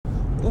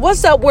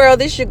What's up, world?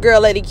 This your girl,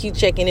 Lady Q,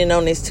 checking in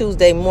on this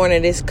Tuesday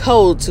morning, this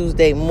cold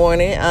Tuesday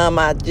morning.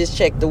 I just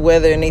checked the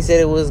weather and they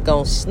said it was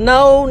going to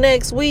snow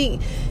next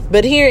week.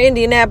 But here in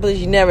Indianapolis,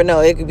 you never know.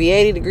 It could be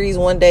 80 degrees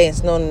one day and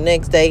snow the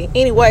next day.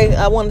 Anyway,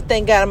 I want to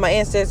thank God and my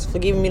ancestors for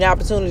giving me the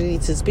opportunity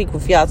to speak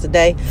with y'all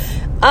today.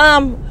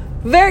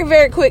 Very,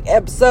 very quick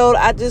episode.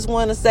 I just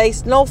want to say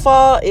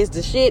Snowfall is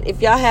the shit.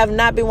 If y'all have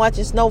not been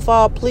watching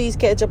Snowfall, please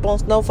catch up on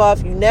Snowfall.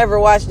 If you never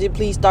watched it,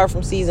 please start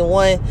from season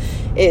 1.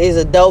 It is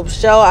a dope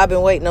show. I've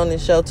been waiting on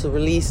this show to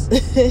release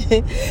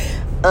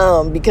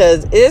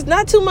because it's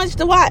not too much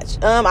to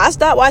watch. I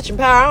stopped watching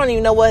Power. I don't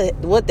even know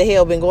what the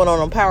hell been going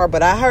on Power,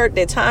 but I heard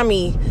that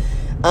Tommy,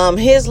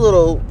 his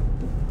little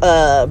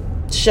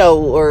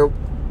show or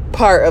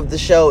part of the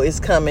show is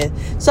coming,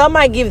 so I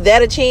might give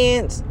that a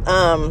chance.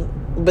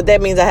 But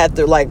that means I have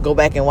to go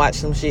back and watch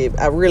some shit.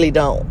 I really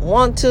don't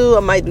want to.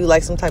 I might do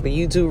some type of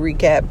YouTube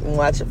recap and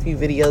watch a few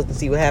videos to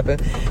see what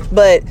happened.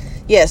 But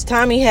yes,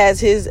 Tommy has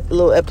his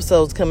little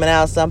episodes coming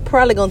out, so I'm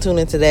probably gonna tune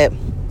into that.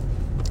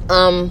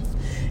 In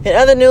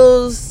other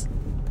news,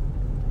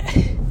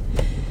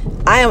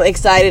 I am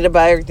excited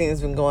about everything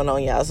that's been going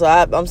on, y'all. So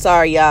I'm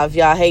sorry, y'all, if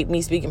y'all hate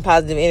me speaking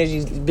positive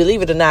energy.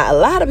 Believe it or not, a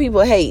lot of people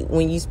hate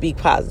when you speak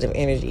positive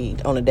energy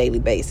on a daily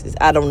basis.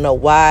 I don't know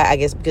why. I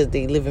guess because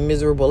they live in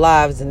miserable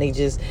lives and they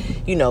just,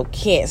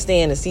 can't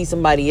stand to see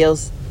somebody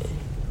else,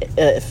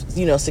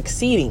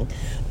 succeeding.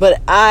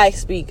 But I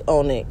speak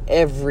on it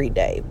every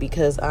day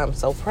because I'm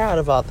so proud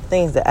of all the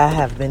things that I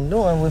have been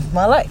doing with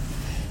my life.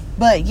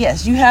 But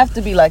yes, you have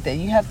to be like that.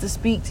 You have to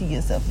speak to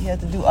yourself. You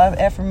have to do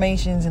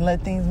affirmations and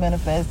let things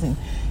manifest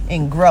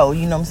and grow.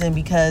 You know what I'm saying?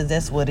 Because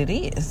that's what it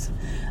is.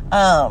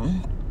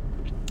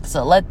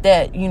 So let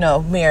that,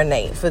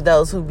 marinate for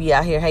those who be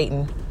out here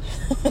hating.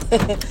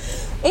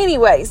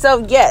 Anyway,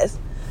 so yes,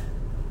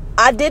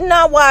 I did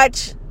not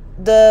watch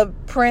the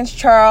Prince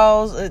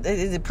Charles.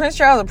 Is it Prince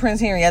Charles or Prince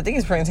Henry? I think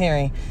it's Prince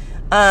Henry.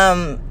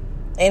 And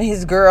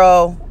his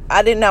girl.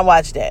 I did not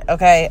watch that,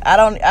 okay?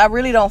 I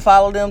really don't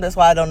follow them. That's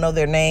why I don't know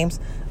their names.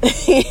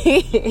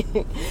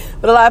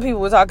 But a lot of people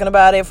were talking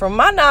about it. From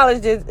my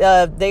knowledge,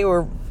 they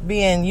were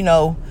being,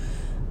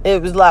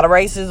 it was a lot of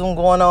racism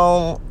going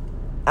on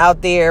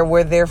out there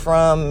where they're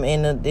from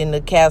in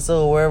the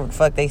castle, wherever the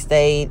fuck they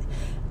stayed.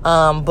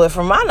 But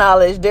from my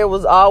knowledge, there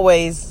was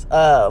always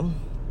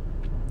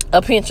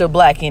a pinch of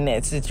black in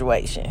that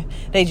situation.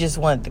 They just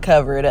wanted to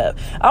cover it up.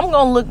 I'm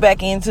going to look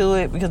back into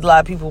it because a lot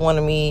of people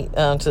wanted me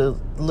to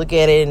look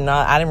at it, and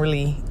I didn't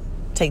really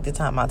take the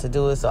time out to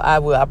do it. So I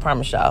will. I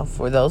promise y'all.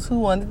 For those who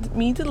wanted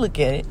me to look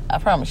at it, I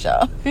promise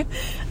y'all.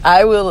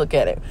 I will look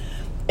at it.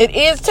 It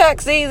is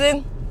tax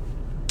season.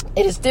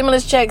 It is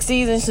stimulus check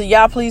season, so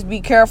y'all please be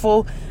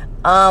careful.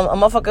 A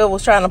motherfucker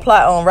was trying to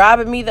plot on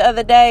robbing me the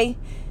other day.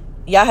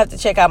 Y'all have to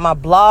check out my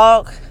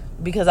blog,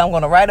 because I'm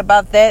going to write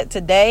about that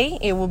today.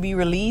 It will be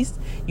released.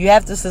 You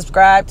have to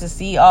subscribe to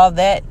see all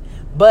that.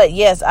 But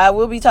yes, I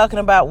will be talking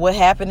about what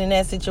happened in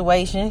that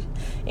situation.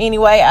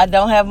 Anyway, I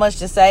don't have much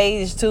to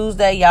say. It's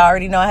Tuesday. Y'all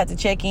already know I have to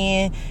check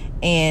in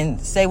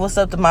and say what's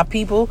up to my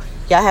people.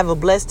 Y'all have a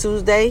blessed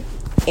Tuesday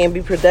and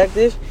be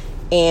productive.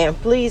 And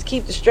please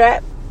keep the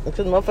strap,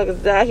 because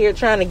motherfuckers out here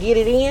trying to get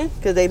it in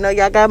because they know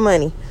y'all got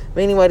money.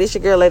 But anyway, this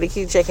your girl, Lady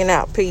Q, checking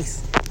out.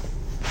 Peace.